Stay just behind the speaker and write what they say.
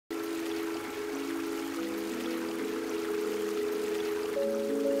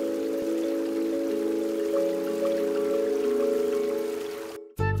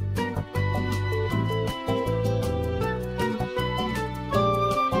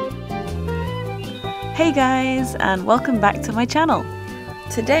Hey guys, and welcome back to my channel.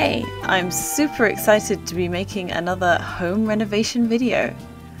 Today I'm super excited to be making another home renovation video.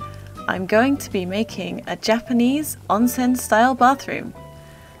 I'm going to be making a Japanese onsen style bathroom.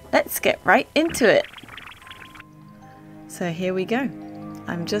 Let's get right into it. So here we go.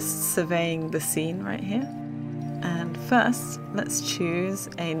 I'm just surveying the scene right here. And first, let's choose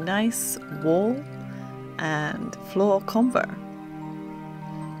a nice wall and floor combo.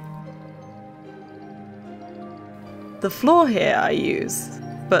 The floor here I use,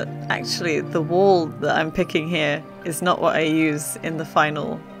 but actually the wall that I'm picking here is not what I use in the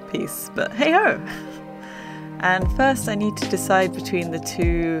final piece, but hey ho! And first I need to decide between the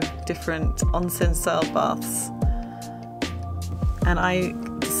two different onsen style baths. And I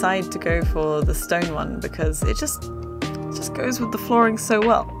decide to go for the stone one because it just goes with the flooring so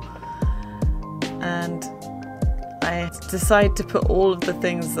well. And I decide to put all of the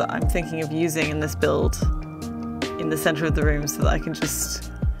things that I'm thinking of using in this build in the center of the room so that I can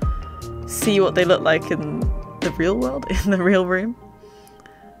just see what they look like in the real world, in the real room.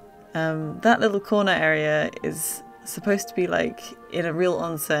 That little corner area is supposed to be like in a real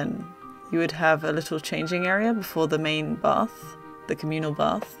onsen. You would have a little changing area before the main bath, the communal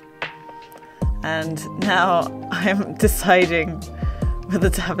bath. And now I'm deciding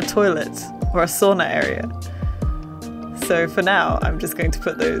whether to have a toilet or a sauna area. So for now, I'm just going to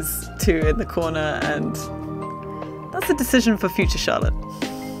put those two in the corner, and that's a decision for future Charlotte.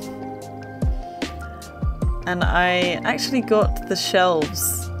 And I actually got the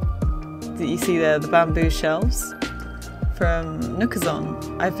shelves that you see there, the bamboo shelves, from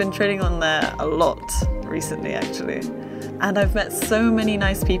Nookazon. I've been trading on there a lot recently actually, and I've met so many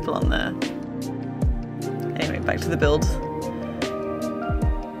nice people on there. Anyway, back to the build.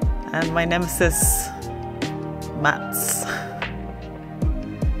 And my nemesis, mats.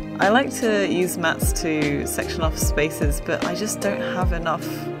 I like to use mats to section off spaces, but I just don't have enough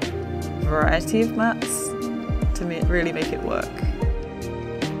variety of mats to really make it work.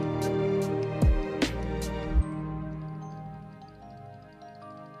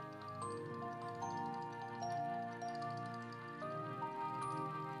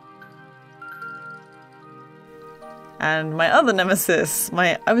 And my other nemesis,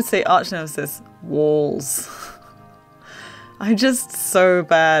 I would say arch nemesis, walls. I'm just so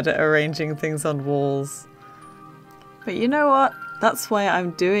bad at arranging things on walls. But you know what? That's why I'm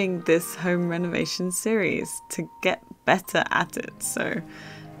doing this home renovation series, to get better at it. So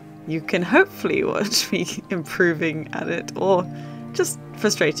you can hopefully watch me improving at it, or just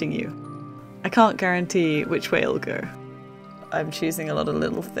frustrating you. I can't guarantee which way it'll go. I'm choosing a lot of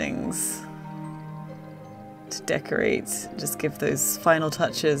little things to decorate, just give those final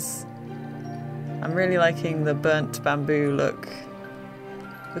touches. I'm really liking the burnt bamboo look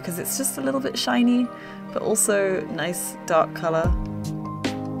because it's just a little bit shiny, but also nice dark colour.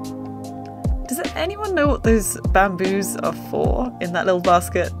 Does anyone know what those bamboos are for in that little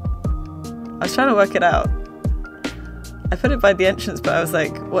basket? I was trying to work it out. I put it by the entrance, but I was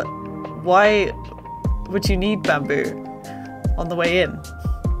like, what? Why would you need bamboo on the way in?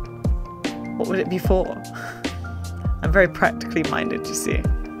 What would it be for? I'm very practically minded, you see.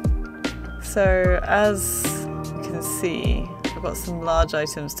 So as you can see, I've got some large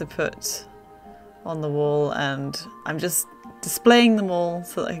items to put on the wall, and I'm just displaying them all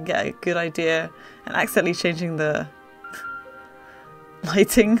so that I can get a good idea, and accidentally changing the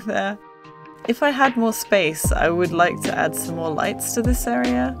lighting there. If I had more space, I would like to add some more lights to this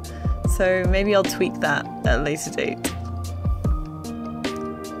area, so maybe I'll tweak that at a later date.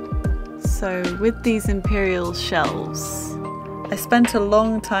 So with these imperial shelves, I spent a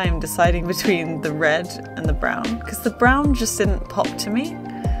long time deciding between the red and the brown, because the brown just didn't pop to me,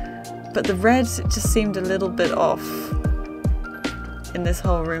 but the red just seemed a little bit off in this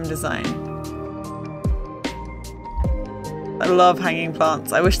whole room design. I love hanging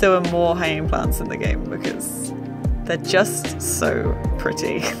plants. I wish there were more hanging plants in the game because they're just so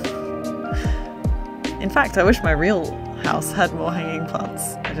pretty. In fact, I wish my real house had more hanging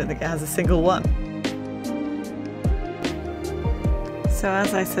plants. I don't think it has a single one. So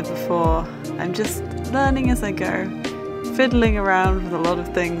as I said before, I'm just learning as I go, fiddling around with a lot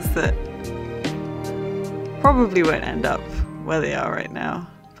of things that probably won't end up where they are right now,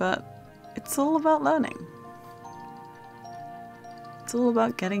 but it's all about learning. It's all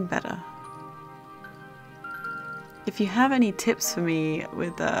about getting better. If you have any tips for me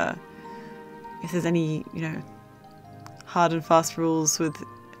with, if there's any, hard and fast rules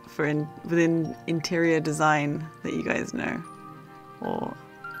within interior design that you guys know, or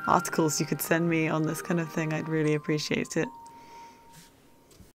articles you could send me on this kind of thing, I'd really appreciate it.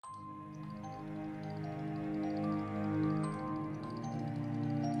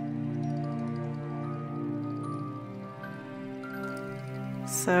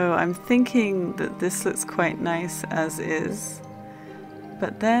 So I'm thinking that this looks quite nice as is,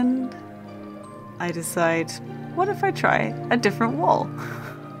 but then I decide, what if I try a different wall?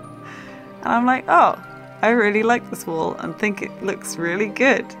 And I'm like, oh, I really like this wall and think it looks really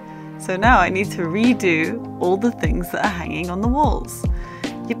good. So now I need to redo all the things that are hanging on the walls.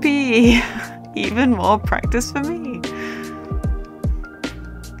 Yippee! Even more practice for me.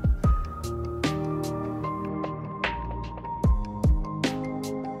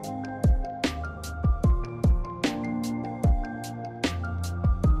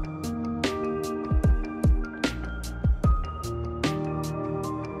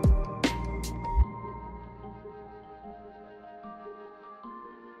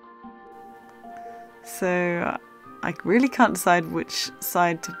 So I really can't decide which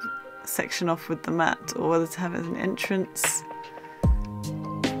side to section off with the mat or whether to have it as an entrance,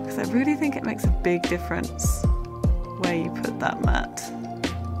 because I really think it makes a big difference where you put that mat.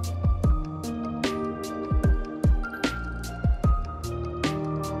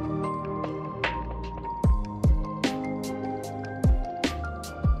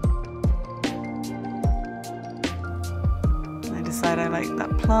 I decide I like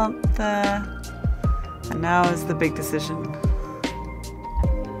that plant there. And now is the big decision.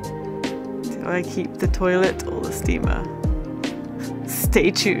 Do I keep the toilet or the steamer?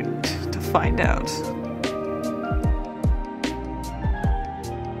 Stay tuned to find out.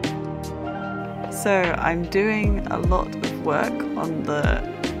 So I'm doing a lot of work on the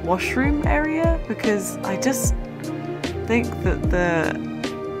washroom area because I just think that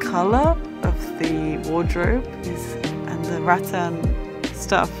the colour of the wardrobe and the rattan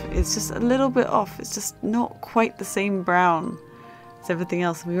stuff is just a little bit off. It's just not quite the same brown as everything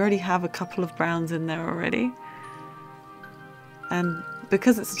else. We already have a couple of browns in there already. And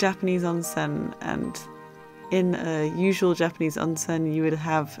because it's a Japanese onsen, and in a usual Japanese onsen you would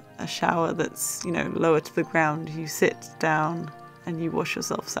have a shower that's, you know, lower to the ground. You sit down and you wash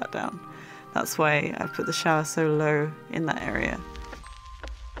yourself sat down. That's why I put the shower so low in that area.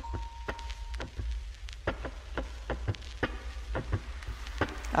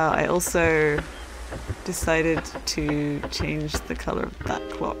 I also decided to change the colour of that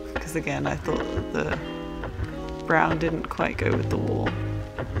clock because again I thought that the brown didn't quite go with the wall.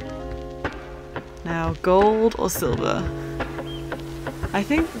 Now gold or silver? I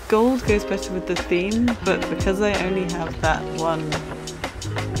think gold goes better with the theme, but because I only have that one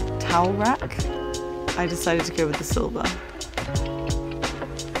towel rack, I decided to go with the silver.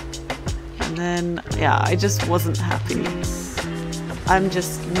 And then, yeah, I just wasn't happy. I'm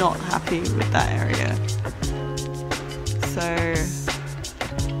just not happy with that area. So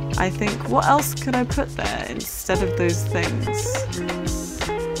I think, what else could I put there instead of those things?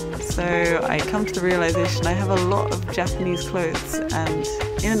 So I come to the realization I have a lot of Japanese clothes, and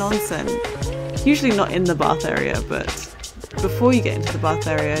in an onsen, usually not in the bath area, but before you get into the bath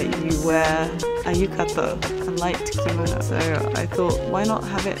area you wear a yukata, a light kimono. So I thought, why not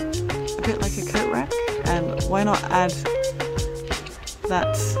have it a bit like a coat rack, and why not add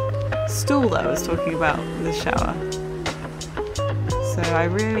that stool that I was talking about in the shower. So I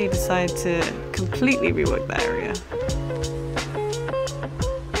really decided to completely rework that area.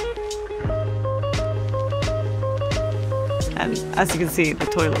 And as you can see, the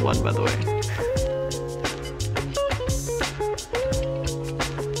toilet won, by the way.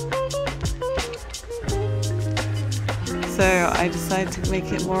 So I decided to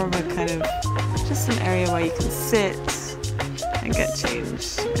make it more of a kind of just an area where you can sit and get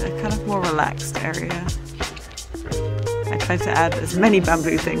changed, in a kind of more relaxed area. I tried to add as many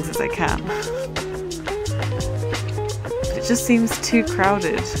bamboo things as I can. But it just seems too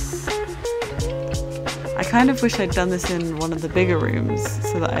crowded. I kind of wish I'd done this in one of the bigger rooms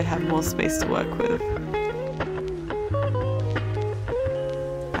so that I'd have more space to work with.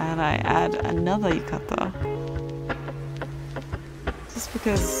 And I add another yukata. Just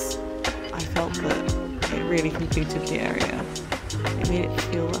because I felt that it really completed the area. It made it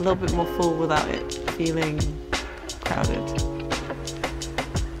feel a little bit more full without it feeling crowded.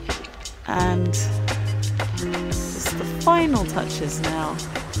 And just the final touches now.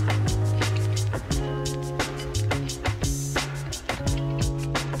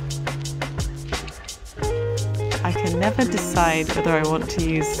 I can never decide whether I want to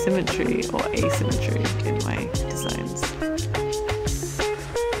use symmetry or asymmetry in my designs.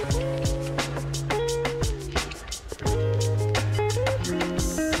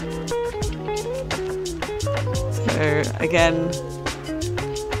 So again,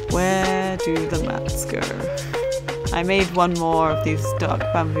 where do the mats go? I made one more of these dark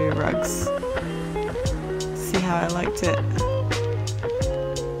bamboo rugs. See how I liked it.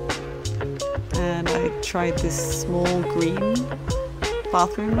 tried this small green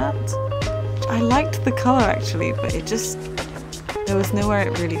bathroom mat. I liked the colour actually, but there was nowhere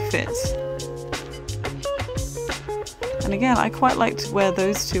it really fit. And again, I quite liked where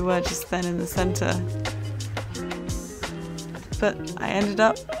those two were just then in the centre. But I ended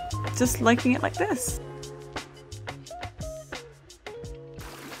up just liking it like this.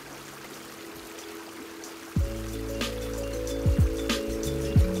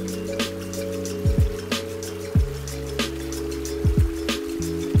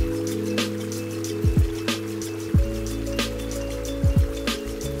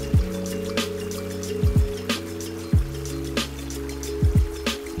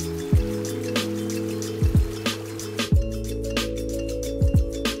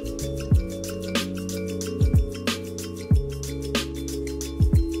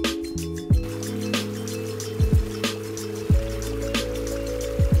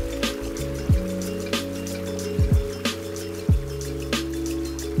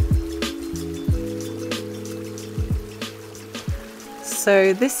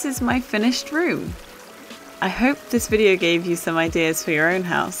 So this is my finished room. I hope this video gave you some ideas for your own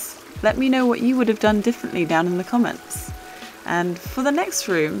house. Let me know what you would have done differently down in the comments. And for the next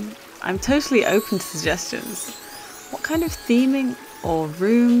room, I'm totally open to suggestions. What kind of theming or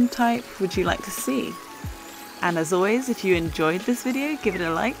room type would you like to see? And as always, if you enjoyed this video, give it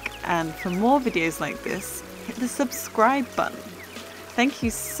a like, and for more videos like this, hit the subscribe button. Thank you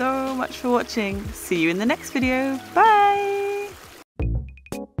so much for watching. See you in the next video. Bye!